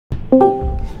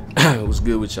What's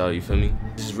good with y'all, you feel me?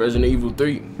 This is Resident Evil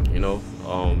 3, you know.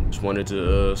 Just wanted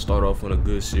to start off on a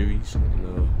good series, you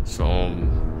know. So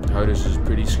I heard this is a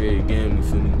pretty scary game, you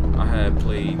feel me? I had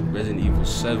played Resident Evil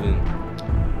 7,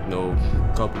 you know,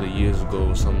 a couple of years ago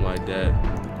or something like that.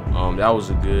 That was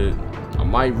a good, I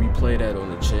might replay that on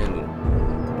the channel.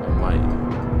 I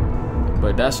might.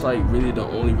 But that's like really the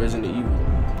only Resident Evil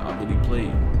I really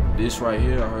played. This right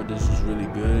here, I heard this was really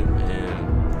good, and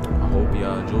I hope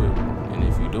y'all enjoy it. And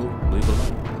if you do, leave a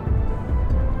like.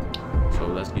 So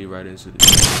let's get right into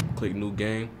this. Click new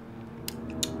game.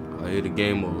 Here the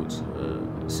game modes.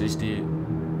 Assisted.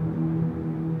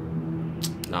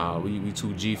 Nah, we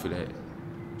 2G for that.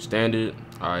 Standard.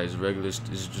 Alright, it's regular. It's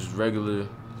just regular.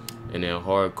 And then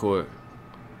hardcore.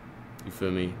 You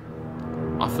feel me?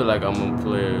 I feel like I'm a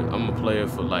player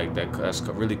for like that's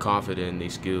really confident in their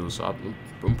skills. So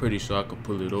I'm pretty sure I could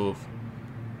pull it off.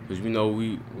 Cause you know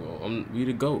we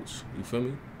the GOATs. You feel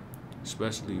me?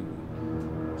 Especially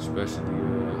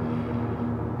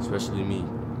me.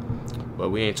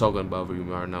 But we ain't talking about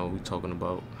Remake right now. We talking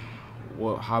about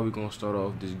how we gonna start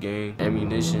off this game.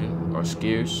 Ammunition are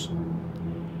scarce.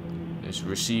 It's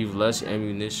receive less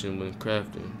ammunition when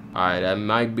crafting. Alright, that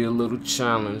might be a little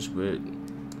challenge, but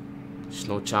it's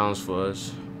no challenge for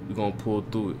us. We're gonna pull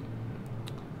through it.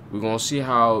 We're gonna see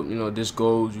how, you know, this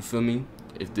goes, you feel me?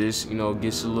 If this, you know,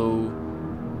 gets a little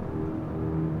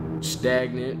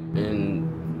stagnant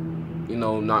and, you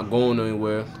know, not going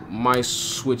anywhere, might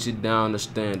switch it down to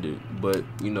standard. But,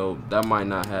 you know, that might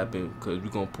not happen because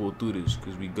we're gonna pull through this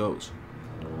because we GOATs.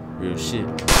 Real shit.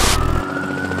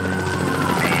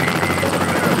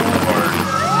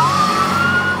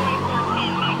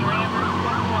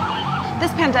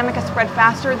 This pandemic has spread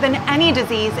faster than any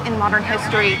disease in modern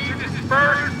history.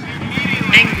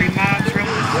 Angry mobs roam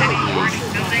the city, burning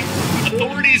buildings.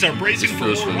 Authorities are bracing for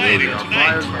more rioting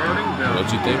tonight.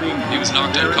 Don't you think? He was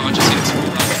knocked unconscious.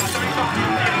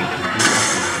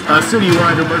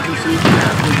 Citywide emergency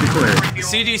has been declared. The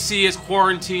CDC has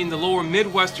quarantined the lower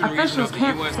Midwestern region of the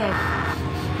U.S.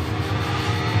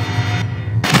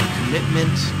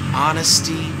 Commitment,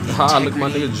 honesty, Look at my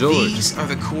nigga George. These are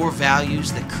the core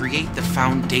values that create the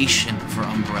foundation for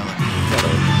Umbrella.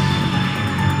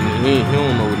 He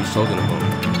don't know what he's talking about.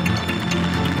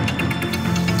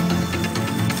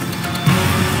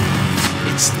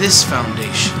 It's this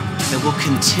foundation that will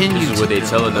continue This is what to they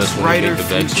telling us when we brighter get the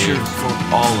vaccine. future for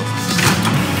all of us.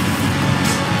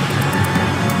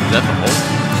 Is that the whole?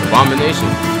 It's abomination.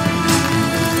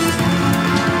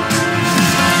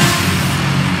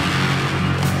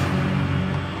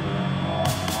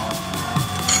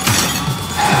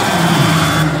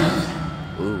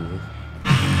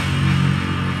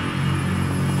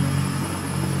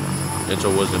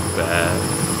 Intro wasn't bad.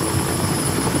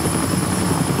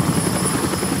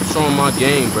 Showing my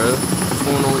game, bro. What's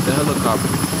going on with the helicopter?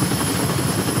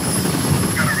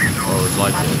 Oh, it's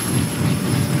like that.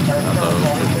 I thought it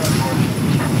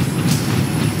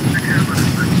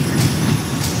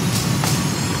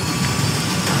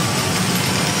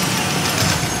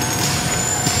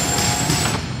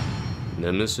was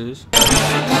Nemesis.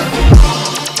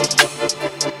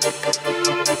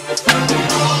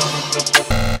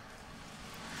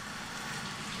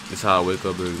 It's how I wake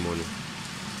up every morning.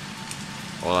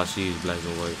 All I see is black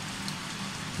and white.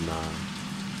 Nah.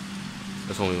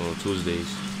 That's only on Tuesdays.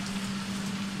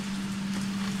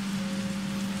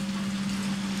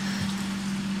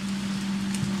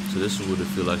 So this is what it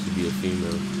feels like to be a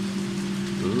female.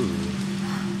 Ooh.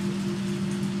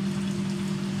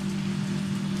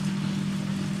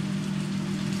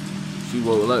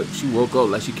 She woke up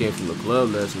like she came from the club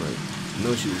last night. You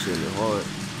know she was hitting it hard.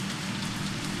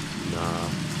 Nah.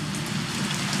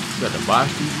 She got the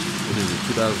Bosky. What is it,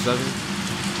 2007?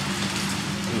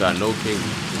 Ain't got no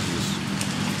cable. This is...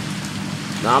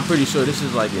 Nah, I'm pretty sure this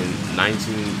is like in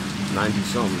 1990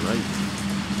 something, right?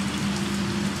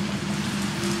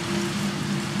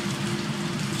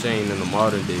 Saying in the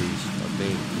modern days, I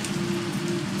think.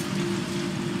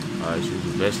 Alright, she was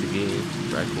investigating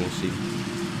Raccoon City.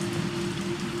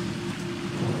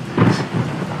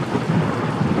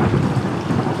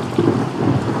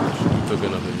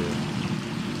 Cooking up in there.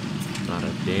 Not a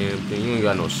damn thing. You ain't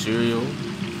got no cereal.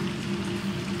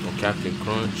 No Captain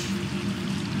Crunch.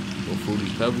 No Fruity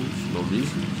Pebbles. No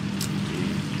Reese's.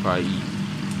 You probably eat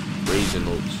Raisin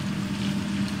Oats.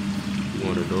 You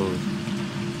one of those.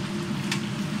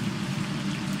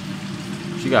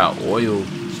 She got oil.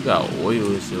 She got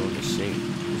oil and still in the sink.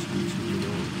 What's she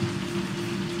doing?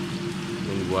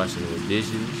 When we washing the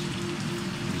dishes,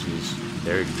 which is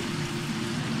dirty.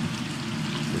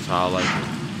 That's how I like it.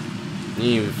 You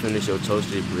didn't even finish your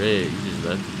toasted bread. You just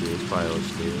left it there. It's probably all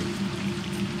stale.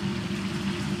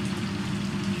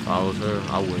 If I was her,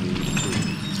 I wouldn't eat it too.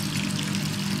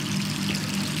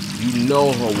 You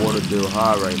know her water bill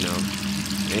high right now.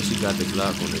 And she got the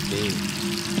Glock on the thing.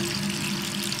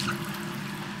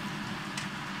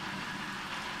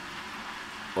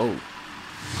 Oh.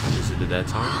 Is it at that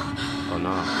time? Oh,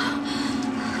 nah.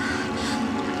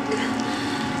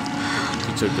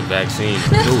 She took the vaccine to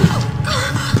do it.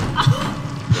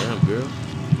 Damn, girl.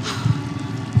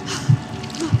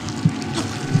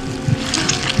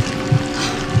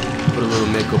 Put a little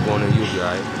makeup on her, you'll be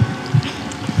alright.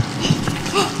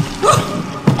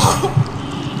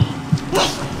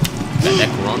 That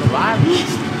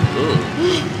coronavirus? Ugh.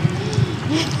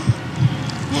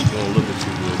 You don't look at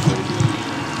too good, Tracy.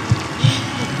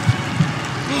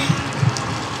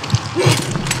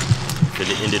 Could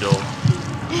have ended all.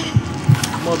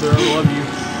 Mother, I love you.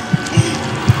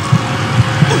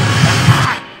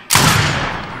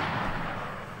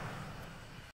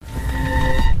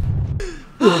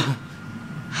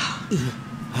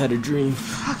 Had a dream.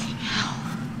 Fucking hell.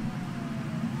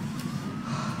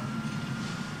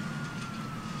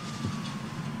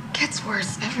 Gets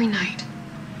worse every night.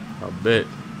 I bet.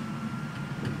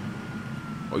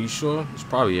 Are you sure? It's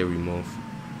probably every month.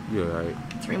 You're alright.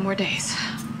 3 more days.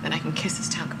 Then I can kiss this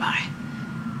town goodbye.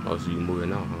 Oh, so you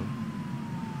moving out, huh?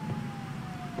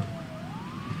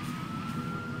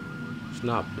 It's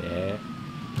not bad.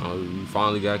 Oh, you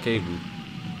finally got cable.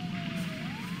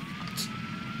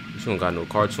 You don't got no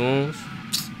cartoons?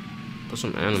 Put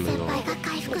some anime on.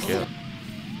 Yeah.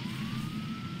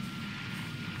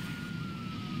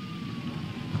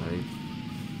 Right.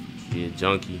 She a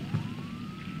junkie.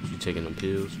 She taking them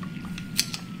pills.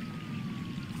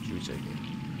 She be taking.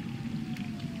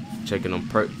 Checking them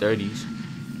perk 30s.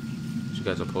 She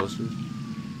got some posters.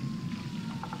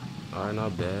 Alright,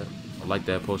 not bad. I like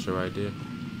that poster right there.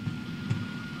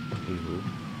 Anywho.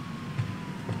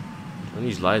 Turn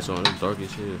these lights on, it's dark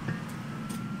as hell.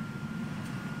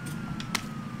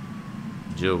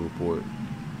 Jail report.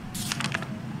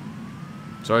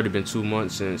 It's already been 2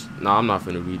 months since. Nah, I'm not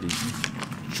finna read this.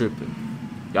 Tripping.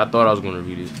 Y'all thought I was gonna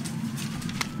read it.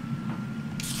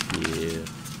 Yeah.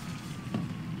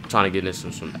 I'm trying to get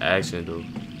into some action though.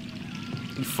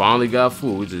 You finally got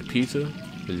food. Is it pizza?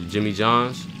 Is it Jimmy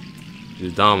John's?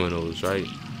 It's Domino's, right?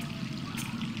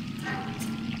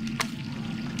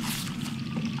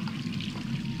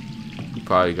 You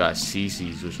probably got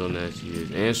CC's or something that shit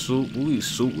is. And soup. We eat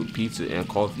soup with pizza and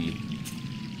coffee.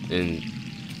 And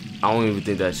I don't even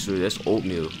think that's true. That's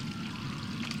oatmeal.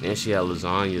 And she had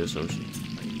lasagna or some shit.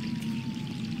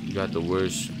 You got the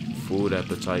worst food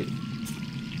appetite.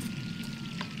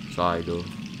 Sorry though.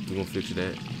 We're gonna fix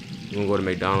that. We're gonna go to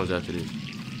McDonald's after this.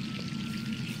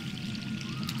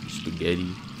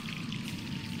 Spaghetti.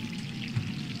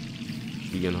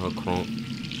 She getting her crump.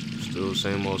 Still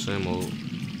same old, same old.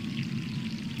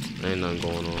 Ain't nothing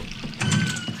going on.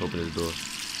 Let's open this door.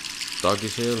 Dark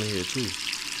as hell in here too.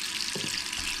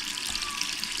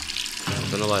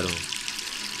 Turn the light on.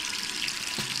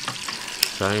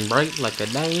 Shine bright like a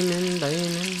diamond,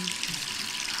 diamond.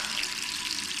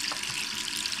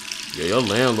 Yeah, your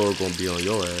landlord gonna be on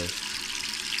your ass.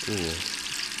 Ooh.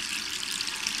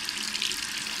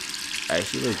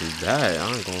 Actually looking bad. I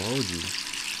ain't gonna hold you.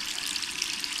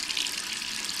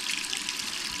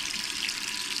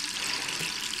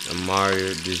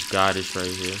 Admire this goddess right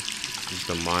here. Just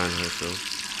admiring herself.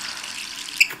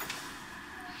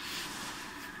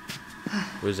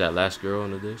 Where's that last girl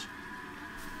on the dish?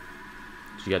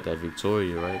 She got that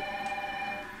Victoria, right?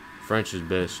 French is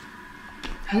best.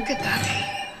 Who could that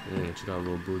be? She got a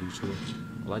little booty too.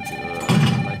 I like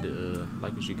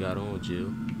like what she got on,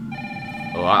 Jill.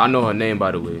 Oh, I know her name,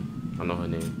 by the way. I know her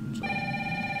name. So,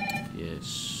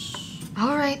 yes.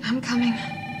 All right, I'm coming.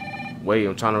 Wait,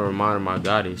 I'm trying to remind her my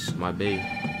goddess, my babe.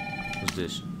 What's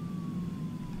this?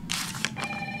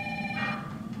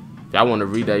 If y'all want to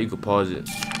read that, you could pause it.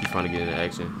 You trying to get into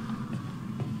action.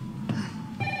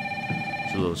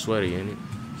 It's a little sweaty, ain't it?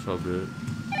 So good.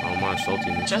 I don't mind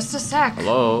saltiness. Just a sec.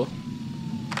 Hello?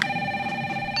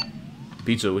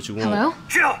 Pizza, what you want? Hello?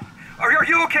 Jill, are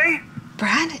you okay?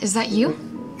 Brad, is that you?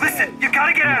 Listen, you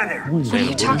gotta get out of there. What are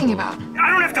you talking about? I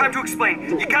don't have time to explain.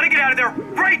 You gotta get out of there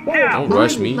right now. Don't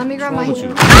rush me. Let me grab my... What's wrong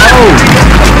with you?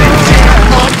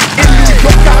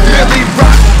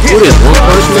 Who is one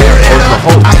person there or the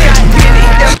Hulk?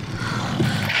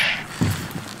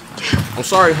 I'm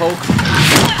sorry, Hulk.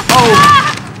 Oh,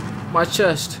 my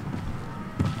chest.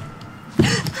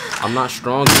 I'm not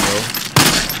strong, you know.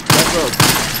 Back up.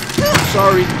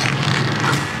 Sorry.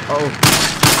 Oh.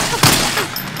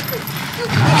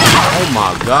 Oh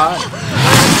my God.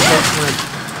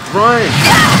 Run.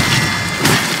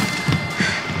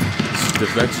 This is the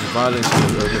vexed violence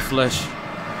of the flesh. Oh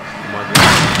my God.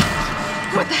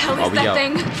 What the hell is we that out.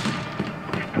 thing?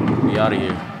 We out of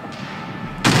here.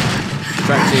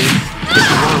 Track team.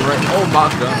 Run, right. Oh my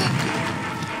God.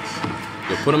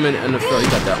 Yo, put him in the NFL. He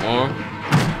got that arm.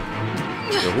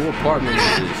 Yo, who apartment is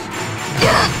this?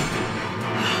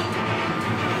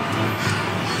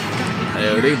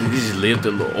 Hey, they just left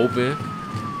it open.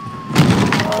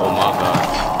 Oh my God.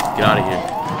 Get out of here.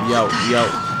 We out. We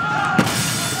out.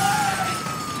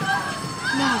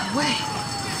 No way.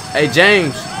 Hey,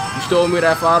 James. You stole me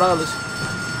that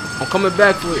 $5. I'm coming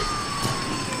back for it.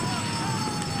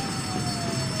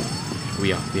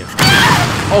 We out. We out.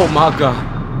 Oh my God.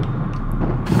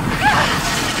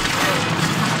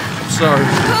 Sorry.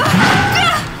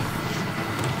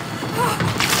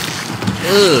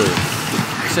 Ugh.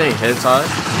 This ain't hentai.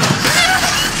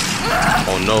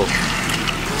 Oh no.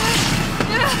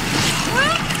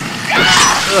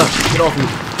 Ugh, get off me.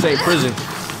 This ain't prison.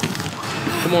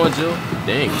 Come on, Jill.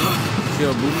 Dang.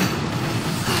 Chill, booty.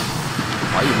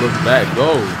 Why you look back? Go.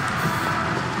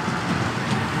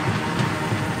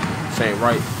 This ain't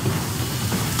right.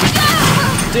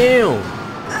 Damn.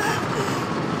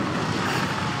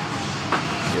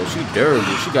 She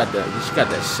durable. She got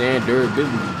that sand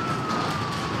durability.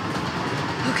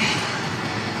 Okay.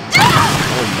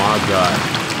 Oh my God.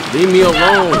 Leave me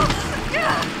alone.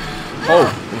 Oh,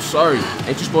 I'm sorry.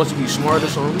 Ain't you supposed to be smart or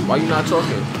something? Why you not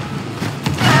talking?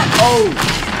 Oh.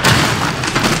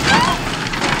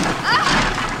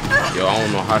 Yo, I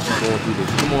don't know how she's going through this.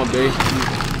 Come on, babe.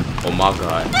 Oh my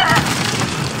God.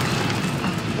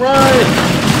 Run.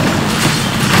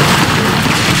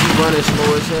 Running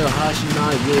slow as hell. How she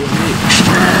not getting hit?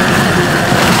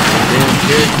 Damn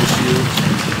character shields.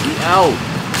 We out.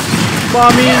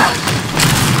 Mommy.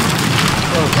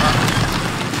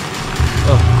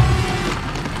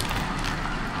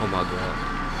 Oh my God.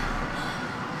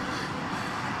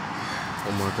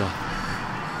 Oh my God.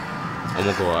 I'm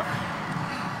gonna go out.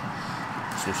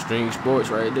 Some string sports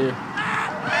right there.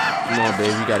 Come on,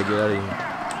 baby. We gotta get out of here.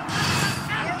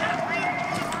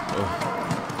 Oh.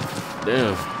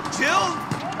 Damn. Jill?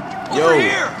 Yo. Over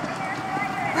here!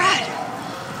 Brad,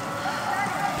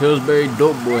 Pillsbury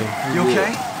dope boy. You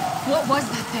okay? what was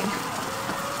that thing?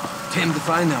 Damned if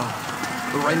I know.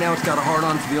 But right now it's got a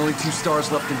hard-on for the only 2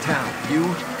 stars left in town. You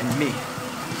and me.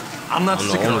 I'm not I'm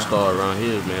the sticking only around. star around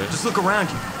here, man. Just look around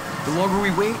you. The longer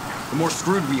we wait, the more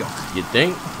screwed we are. You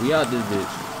think? We out this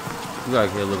bitch. We out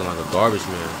here looking like a garbage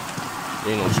man.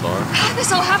 Ain't no star.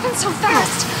 This all happened so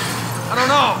fast. I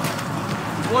don't know.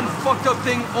 One fucked up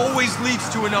thing always leads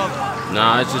to another.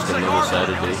 Nah, it's just It's like another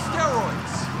Armageddon on Saturday.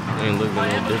 steroids. Ain't looking no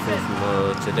different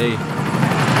from today.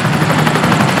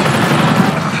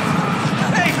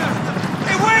 Hey!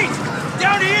 Hey, wait!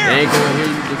 Down They here! ain't gonna hear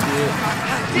you, dickhead.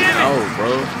 Damn it! Oh,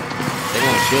 bro. They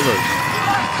gonna kill us.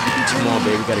 Come on,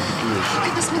 baby. We gotta get through this. How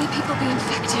could this many people be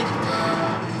infected?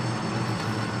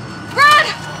 Brad!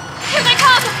 Here they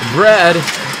come! Brad!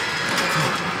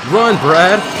 Run,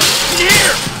 Brad!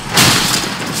 Here!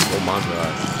 Oh my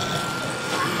God.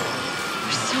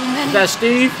 There's so many. Is that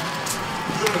Steve?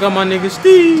 I got my nigga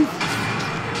Steve.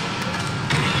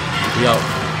 We out.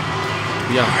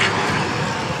 We out.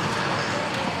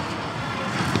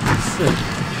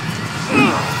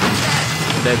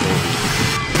 That goes.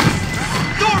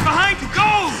 Door behind you! Go!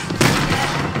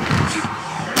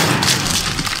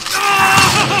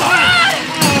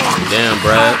 Damn,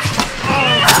 Brad.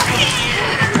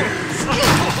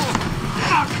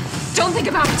 Don't think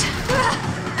about it.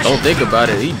 Don't think about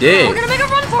it. He We're dead. gonna make a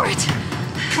run for it.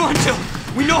 Come on, Jill.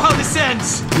 We know how this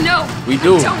ends. No. We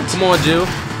do. I don't. Come on, Jill.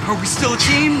 Are we still a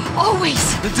team? Always.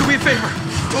 Then do me a favor.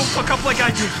 Don't fuck up like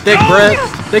I do. Thank Go! Brad.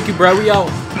 Thank you, Brad. We out.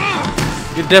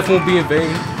 Your death won't be in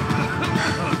vain.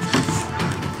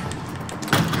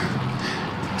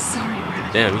 I'm sorry,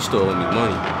 Brad. Damn, he stole me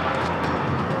money.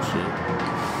 Shit.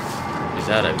 Is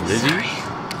that a Lizzie?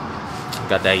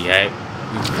 Got that yak.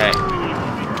 You packed.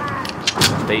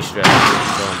 Stay strapped.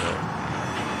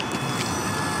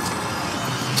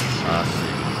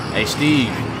 Hey,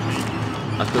 Steve.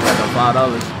 I still got them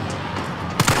 $5.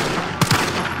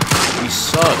 We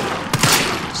suck.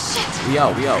 Shit. We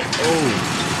out. We out.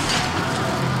 Oh.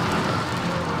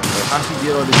 How she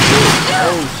get all this shit?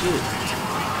 Oh shit.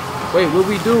 Wait, what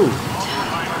we do?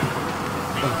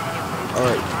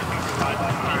 Alright.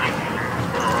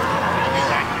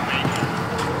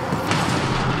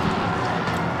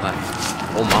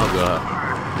 Oh my God.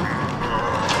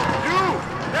 You!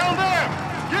 Down there!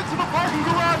 Get to the parking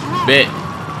garage room! Bet.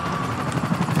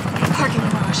 Parking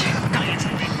garage.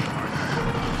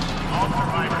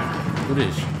 Who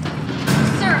this?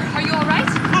 Sir, are you alright?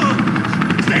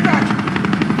 Stay back!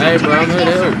 Hey, bro, I'm here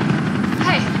to help.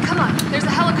 Hey, come on. There's a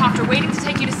helicopter waiting to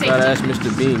take you to safety. Gotta ask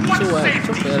Mr. Bean. What So what?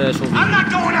 safety? That ass over I'm here.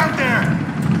 not going out there!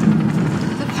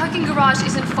 The parking garage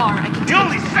isn't far. I can The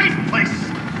only safe place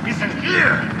is in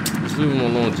here! Just leave him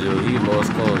alone, Jill. He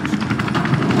lost cause.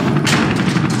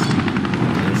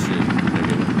 That shit,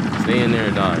 nigga. Stay in there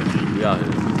and die. We out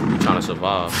here. We trying to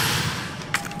survive.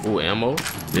 Ooh, ammo?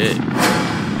 Bet.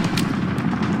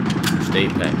 Stay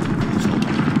packed.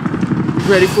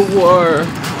 Ready for war.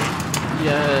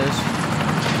 Yes.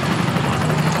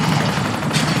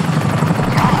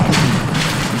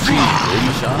 You see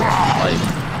 80 shots? Like,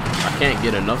 I can't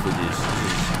get enough of this.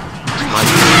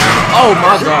 Oh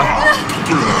my god.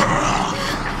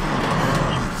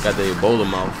 Got the Ebola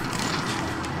mouth.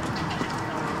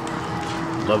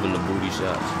 Loving the booty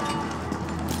shots.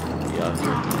 Yeah.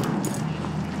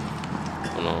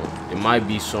 Hold on. It might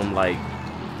be some like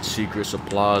secret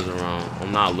supplies around.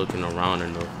 I'm not looking around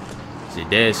enough. The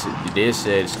dad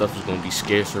said stuff is gonna be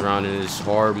scarce around in this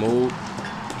hard mode.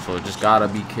 So just gotta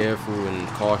be careful and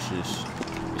cautious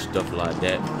and stuff like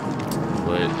that.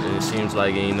 But it seems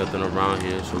like ain't nothing around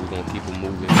here, so we're gonna keep it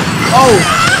moving. Oh!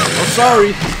 I'm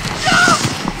sorry.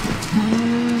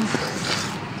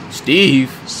 Steve.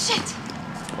 Shit.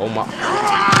 Oh my.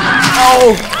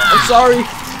 Oh! I'm sorry.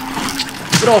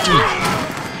 Get off me.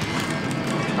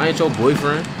 I ain't your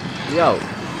boyfriend. Yo.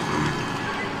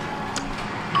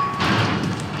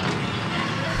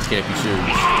 Can't be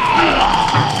serious.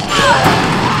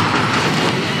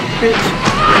 Bitch.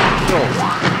 Yo.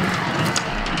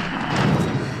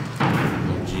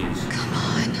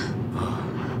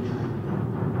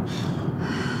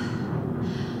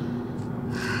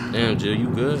 Damn, Jill, you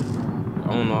good?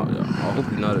 I don't know. I hope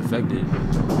you're not affected.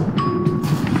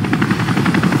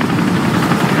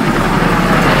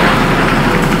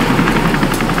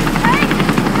 Hey,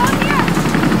 come here.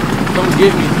 Come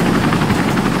get me.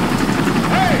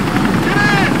 Hey! Get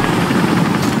in!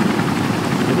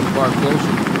 Get the car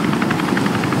closer.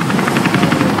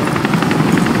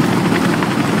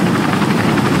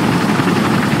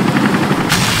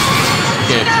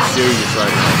 Can't be serious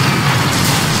right now.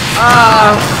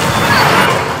 Ah!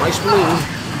 My spleen.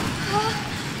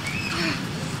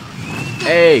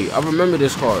 Hey, I remember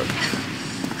this card.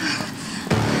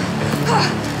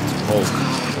 Hulk.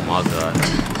 Oh my god.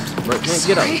 Right, man,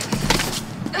 get up.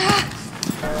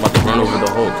 I'm about to run over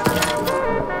the Hulk.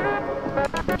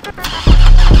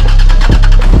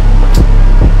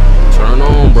 Turn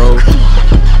on, bro.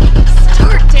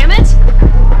 Start, damn it.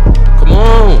 Come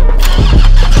on.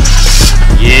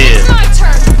 Yeah. It's my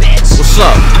turn, bitch. What's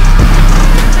up?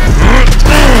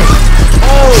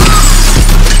 Oh!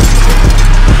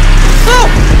 What's up?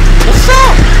 What's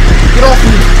up? Get off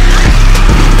me!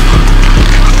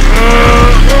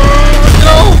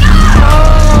 No!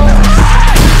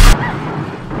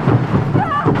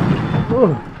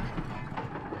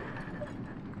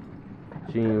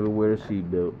 She ain't even wear a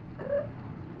seatbelt.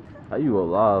 How you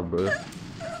alive, bro?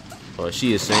 Oh,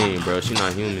 she is sane, bro. She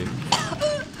not human.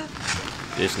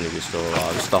 This nigga's still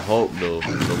alive. It's the Hulk, though. So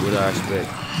what do I expect?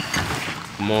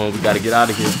 Come on, we gotta get out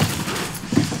of here.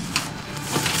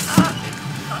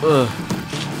 Come on.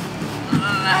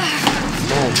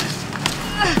 Oh!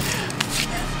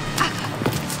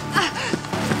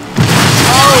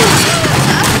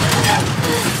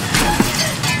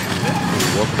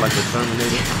 Walking like a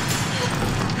Terminator.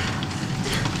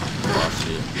 Oh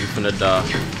shit, we finna die.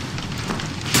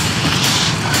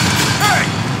 Hey!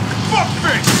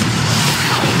 Fuckface!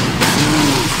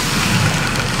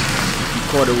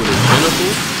 Caught it with his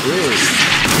tentacles?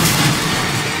 Yeah.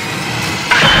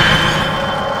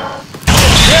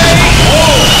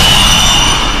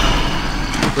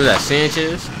 Who's that,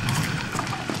 Sanchez?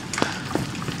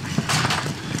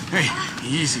 Hey,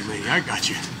 easy, lady. I got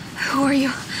you. Who are you?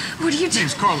 What are you doing?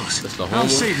 Name's Carlos. That's the I'm homie.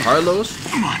 saving. Carlos?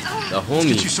 Come on. The Get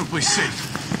you homie. someplace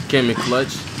safe. Came in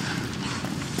clutch.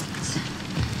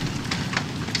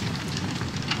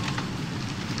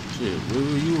 Shit, where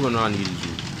were you when I needed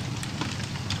you?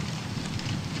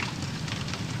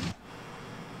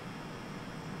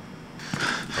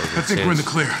 I think we're in the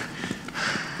clear.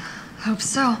 Hope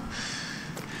so.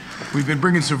 We've been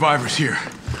bringing survivors here.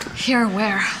 Here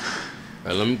where?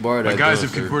 Alright, let me borrow that My guys gun,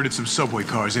 have sir. converted some subway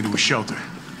cars into a shelter.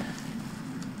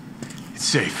 It's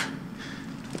safe.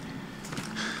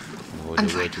 Oh, I'm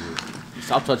they fine. wait till-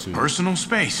 Stop touching me. Personal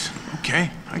space.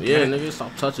 Okay, I Yeah, get it. nigga,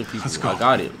 stop touching people. Let's go. I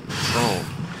got it. I'm strong.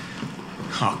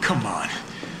 Oh, come on.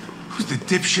 Who's the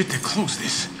dipshit that closed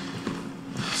this?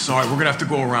 Sorry, we're gonna have to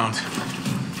go around.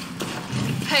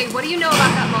 Hey, what do you know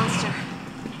about that monster?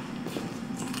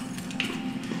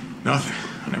 Nothing.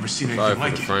 I've never seen Sorry anything for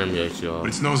like the it. frame rate, y'all. But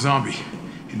it's no zombie.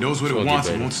 It knows what It's it gonna get wants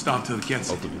and better. won't stop till it gets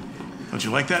it. Hopefully. Don't you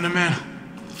like that in a man?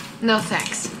 No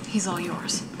thanks. He's all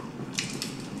yours.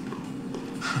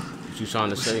 What you trying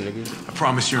to say, nigga? I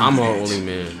promise you're in I'm good a hands. only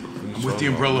man. I'm with the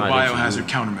Umbrella Biohazard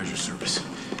Countermeasure Service.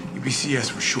 UBCS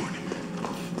for short.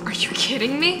 Are you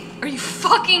kidding me? Are you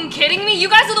fucking kidding me? You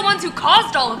guys are the ones who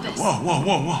caused all of this. Whoa, whoa,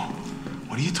 whoa, whoa.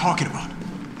 What are you talking about?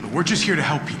 Look, we're just here to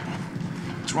help people.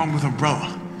 What's wrong with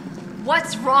Umbrella?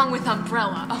 What's wrong with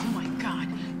Umbrella? Oh my god.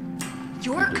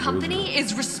 Your company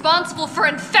is responsible for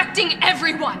infecting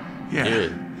everyone. Yeah.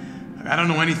 I don't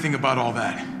know anything about all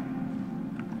that.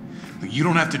 Look, you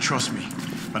don't have to trust me,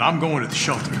 but I'm going to the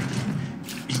shelter.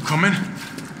 You coming?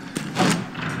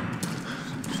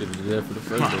 Should've did that for the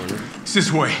first one, nigga. It's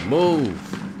this way.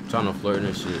 Move. I'm trying to flirt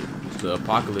and shit. It's the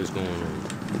apocalypse going on.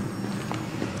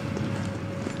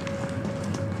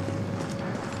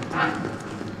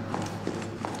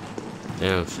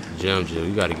 Damn, Jill,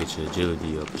 you gotta get your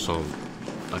agility up or something.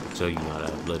 I can tell you not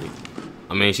athletic.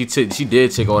 I mean, she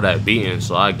did take all that beating,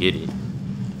 so I get it.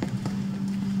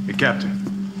 Hey, Captain.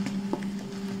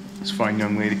 This fine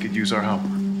young lady could use our help.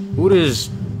 Who this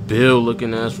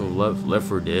Bill-looking ass from Left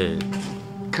 4 Dead?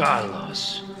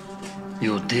 Carlos,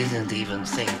 you didn't even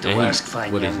think to And ask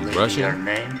fine what is young he, lady Russian? her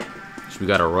name? So we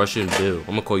got a Russian Bill. I'm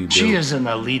gonna call you Bill. She is an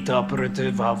elite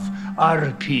operative of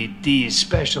RPD,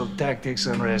 Special Tactics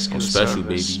and Rescue special,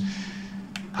 Service. baby.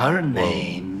 Her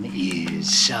name is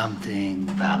something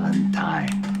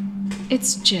Valentine.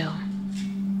 It's Jill.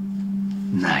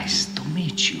 Nice to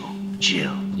meet you,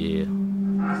 Jill. Yeah,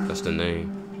 that's the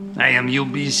name. I am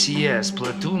UBCS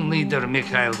Platoon Leader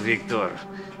Mikhail Victor.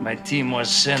 My team was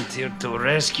sent here to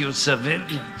rescue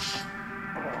civilians.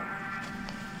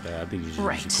 Yeah, I think you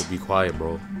Right. should be quiet,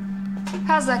 bro.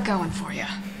 How's that going for you?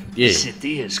 The Yeah.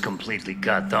 city is completely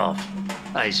cut off,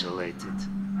 isolated.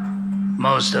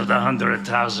 Most of the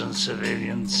 100,000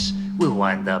 civilians will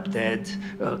wind up dead.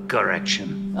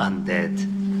 Correction, undead.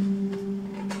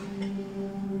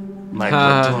 My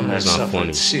platoon has that's not suffered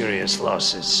funny. serious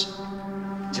losses.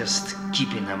 Just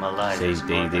keeping them alive They- is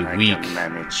they- more than they I weak. can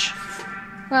manage.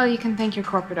 Well, you can thank your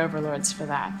corporate overlords for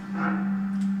that.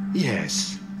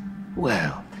 Yes.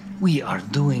 Well, we are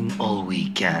doing all we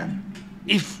can.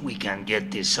 If we can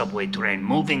get this subway train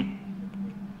moving,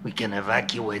 we can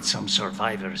evacuate some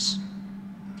survivors.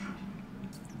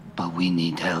 But we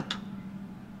need help.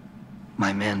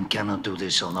 My men cannot do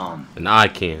this alone. And I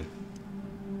can.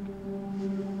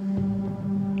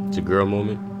 It's a girl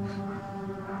moment.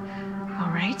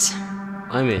 All right.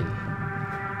 I'm in.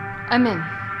 I'm in.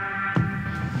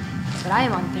 But I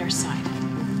am on their side,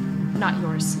 not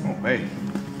yours. Oh, hey.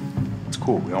 It's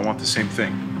cool. We all want the same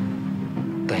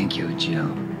thing. Thank you, Jill.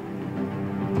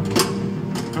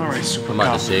 All right, super I'm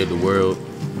about cop. to save the world.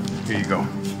 Here you go.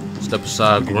 Step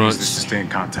aside, You can use this to grunts. stay in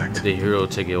contact. The hero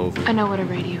take it over. I know what a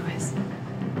radio is.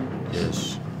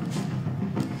 Yes.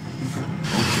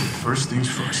 First things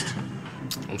first.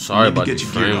 I'm sorry need to about get these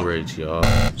your gear frame up. rates, y'all.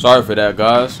 Sorry for that,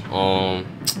 guys.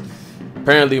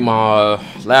 Apparently my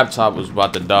laptop was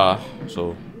about to die,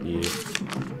 so yeah.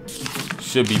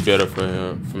 Should be better for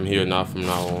him from here, not from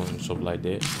now on, and stuff like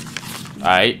that. All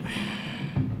right.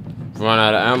 Run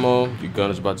out of ammo. Your gun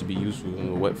is about to be useful in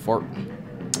a wet fart.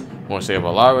 Want to save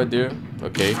a lot right there.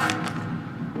 Okay.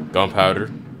 Gunpowder,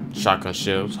 shotgun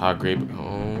shells, high grade.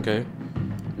 Okay.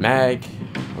 Mag.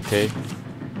 Okay.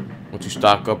 Once you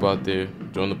stock up out there,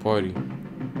 join the party.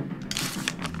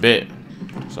 Bet.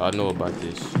 So I know about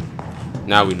this.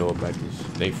 Now we know about this.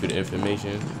 Thank you for the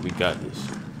information. We got this.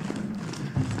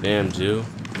 Damn, Jill.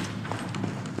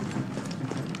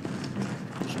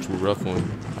 It's too rough on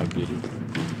you. I get it.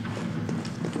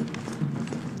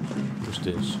 What's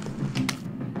this?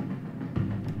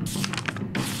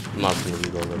 I'm not gonna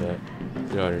read over that.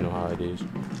 You already know how it is.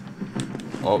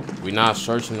 Oh, we're not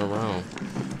searching around.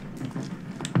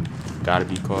 Gotta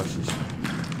be cautious.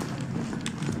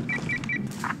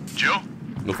 Jill?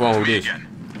 No phone with this. Again.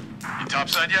 You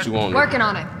topside yet? What you want? Working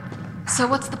on it. So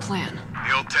what's the plan?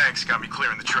 The old tanks got me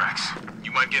clearing the tracks.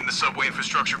 You mind getting the subway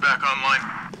infrastructure back online?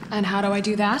 And how do I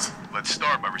do that? Let's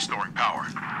start by restoring power.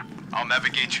 I'll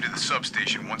navigate you to the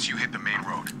substation once you hit the main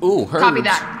road. Ooh, herbs. Copy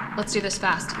that. Let's do this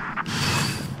fast.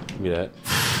 Give me that.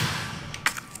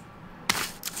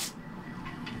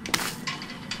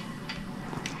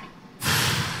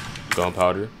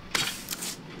 Gunpowder.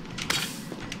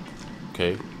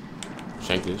 Okay.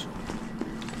 Shank this.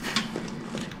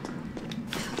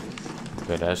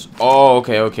 Okay, that's... Oh,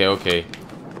 okay.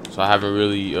 So I haven't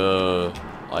really,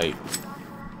 like...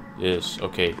 This.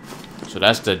 Okay. So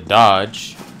that's the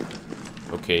dodge.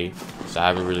 Okay. So I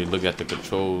haven't really looked at the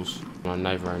controls. My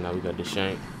knife right now. We got the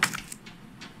shank.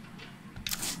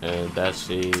 And that's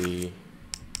a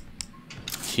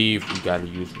teeth we gotta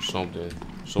use for something.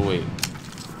 So wait.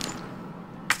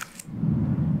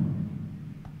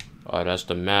 Alright, that's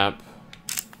the map.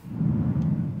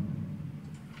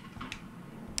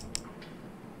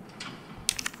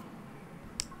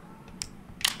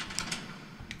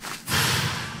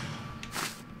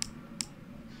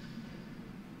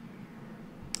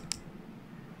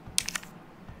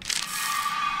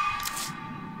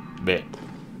 Bet.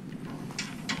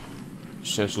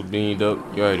 Stencil beamed up.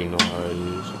 You already know how it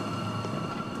is.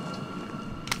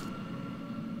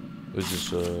 What's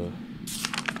this,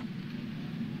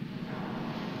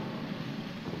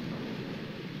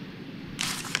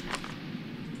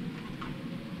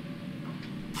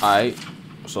 Alright,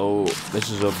 so this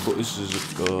is a book. This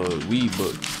is a weed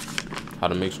book. How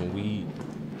to make some weed,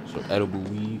 some edible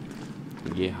weed,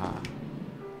 and get high.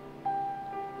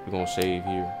 We're gonna save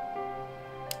here.